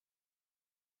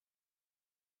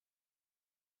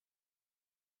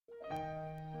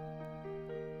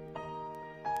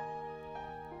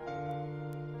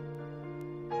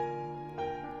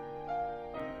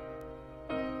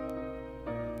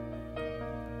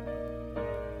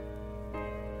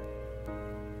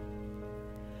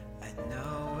I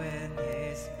know when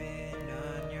it's been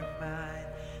on your mind,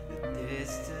 the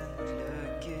distant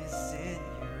look is in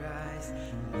your eyes.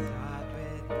 I thought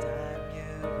with time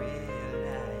you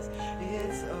realize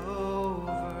it's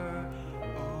over.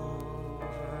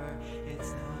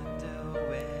 It's not the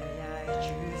way I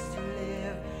choose to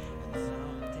live, and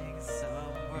something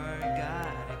somewhere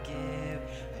gotta give.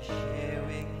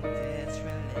 Sharing this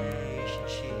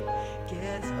relationship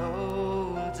gets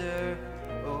older.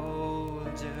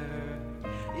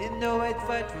 You know I'd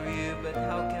fight for you, but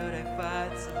how could I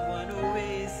fight someone who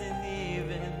isn't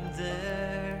even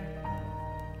there?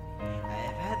 I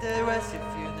have had the rest of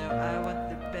you, now I want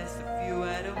the best of you.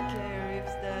 I don't care if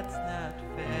that's not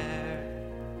fair,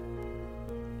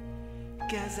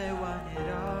 'cause I want it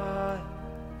all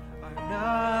or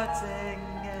nothing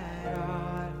at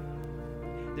all.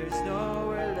 There's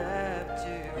nowhere left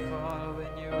to fall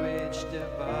when you reach the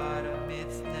bottom.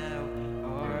 It's now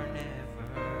or never.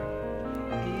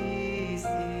 Is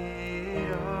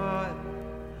it all,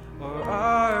 or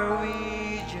are we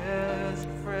just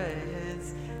friends?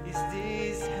 Is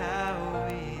this how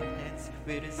it ends?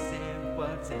 With a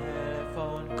simple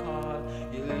telephone call,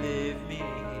 you leave me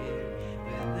here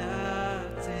with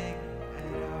nothing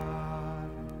at all.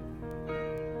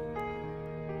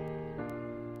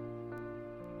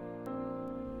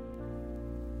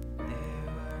 There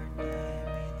are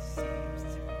times it seems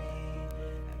to me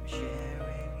I'm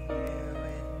sharing you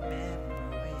with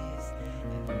memories that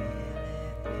feel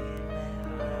it in my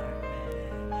heart,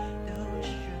 but I don't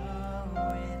show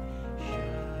it.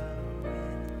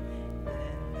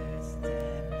 Then there's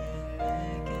time you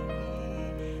look at me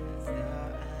as though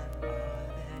I'm all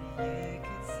that you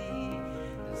could see.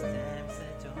 Those times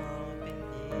I don't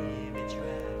believe it's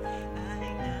right. I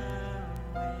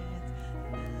know it.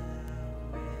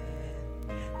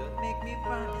 Don't make me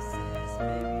promises,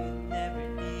 baby.